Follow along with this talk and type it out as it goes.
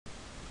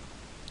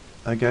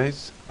Hi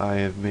guys, I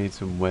have made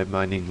some web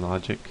mining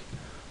logic.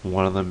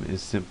 One of them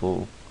is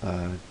simple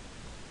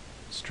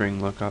string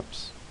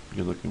lookups.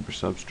 You're looking for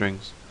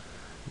substrings.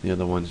 The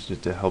other one is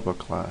just a helper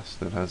class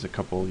that has a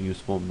couple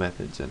useful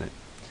methods in it.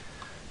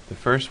 The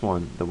first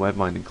one, the web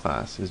mining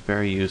class, is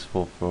very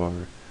useful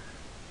for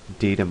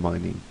data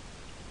mining.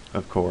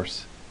 Of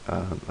course,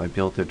 I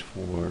built it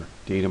for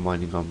data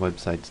mining on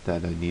websites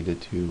that I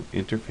needed to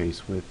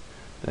interface with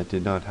that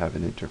did not have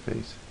an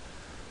interface.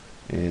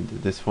 And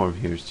this form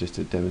here is just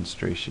a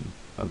demonstration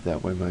of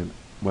that web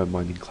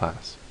mining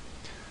class.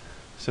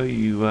 So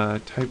you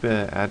type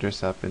an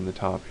address up in the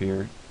top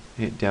here,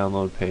 hit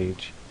download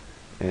page,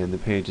 and the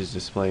page is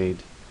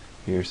displayed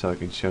here so I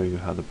can show you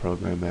how the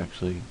program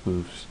actually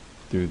moves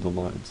through the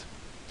lines.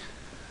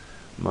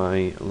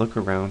 My look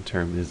around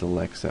term is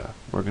Alexa.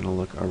 We're going to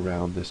look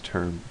around this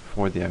term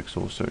for the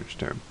actual search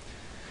term.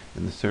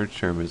 And the search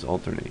term is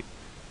alternate.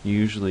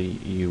 Usually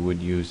you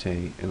would use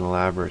an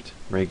elaborate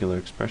regular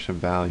expression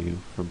value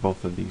for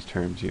both of these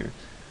terms here,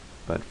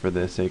 but for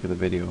the sake of the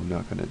video I'm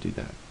not going to do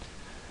that.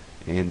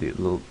 And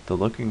the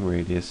looking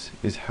radius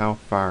is how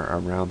far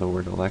around the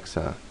word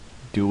Alexa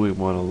do we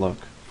want to look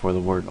for the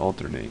word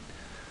alternate.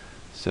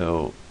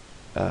 So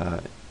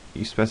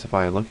you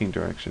specify a looking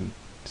direction.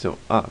 So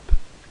up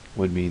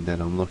would mean that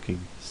I'm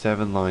looking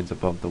 7 lines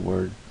above the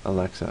word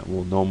Alexa,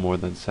 well, no more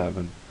than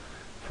 7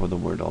 for the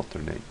word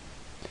alternate.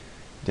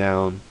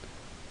 Down,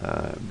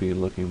 be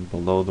looking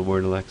below the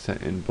word Alexa,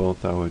 and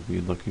both I would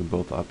be looking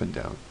both up and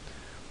down.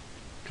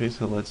 Okay,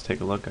 so let's take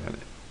a look at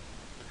it.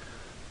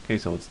 Okay,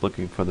 so it's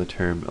looking for the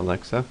term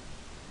Alexa.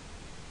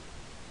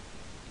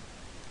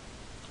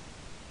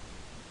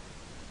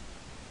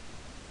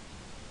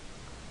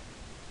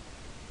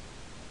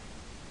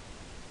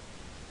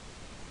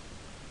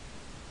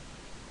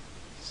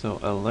 So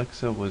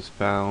Alexa was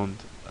found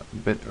a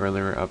bit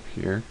earlier up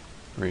here,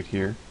 right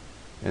here,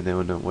 and then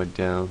when it went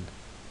down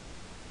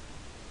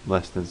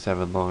less than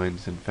 7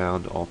 lines and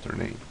found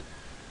alternate.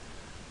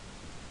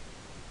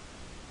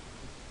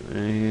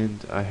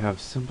 And I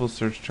have simple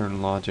search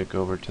term logic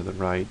over to the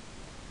right.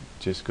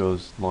 Just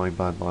goes line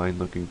by line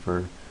looking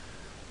for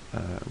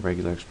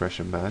regular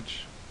expression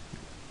match.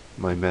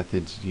 My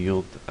methods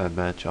yield a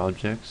match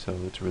object, so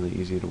it's really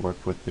easy to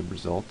work with the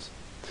results.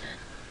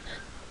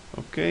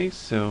 Okay,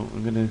 so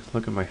I'm going to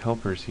look at my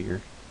helpers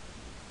here,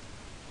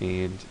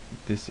 and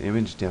this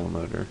image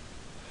downloader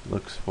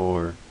looks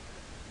for,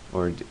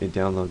 or it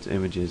downloads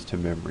images to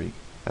memory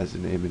as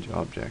an image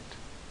object.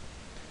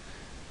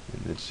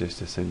 And it's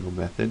just a single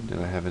method, and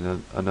I have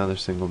another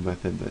single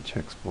method that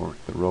checks for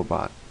the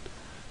robot.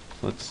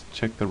 So let's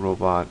check the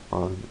robot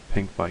on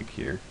Pinkbike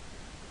here.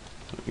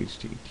 So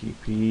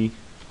http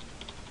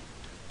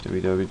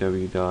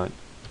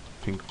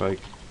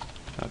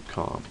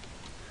www.pinkbike.com.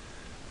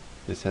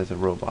 This has a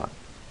robot.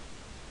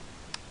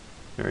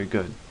 Very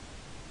good.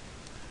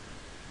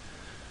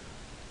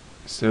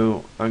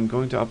 So I'm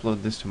going to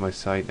upload this to my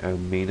site. I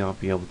may not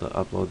be able to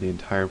upload the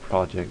entire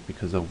project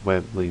because of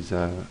Weebly's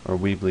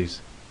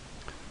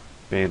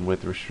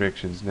bandwidth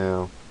restrictions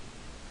now.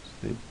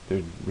 So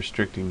they're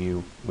restricting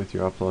you with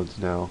your uploads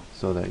now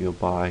so that you'll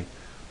buy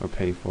or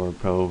pay for a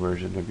pro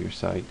version of your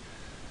site.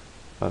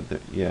 I'll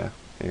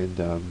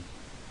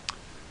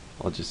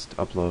just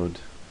upload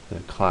the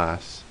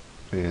class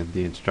and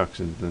the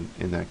instructions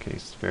in that case.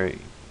 It's very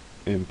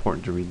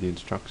important to read the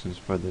instructions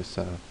for this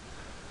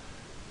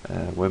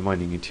web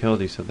mining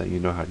utility so that you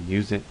know how to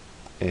use it,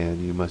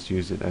 and you must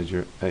use it at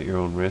your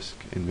own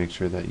risk, and make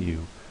sure that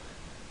you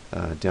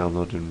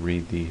download and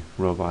read the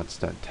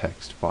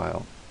robots.txt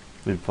file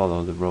and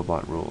follow the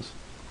robot rules.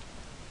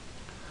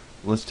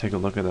 Let's take a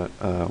look at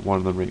one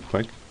of them right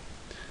quick.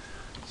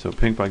 So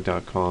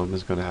pinkbike.com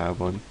is going to have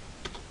one,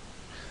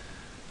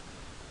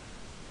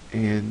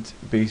 and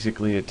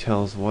basically it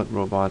tells what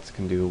robots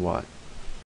can do what.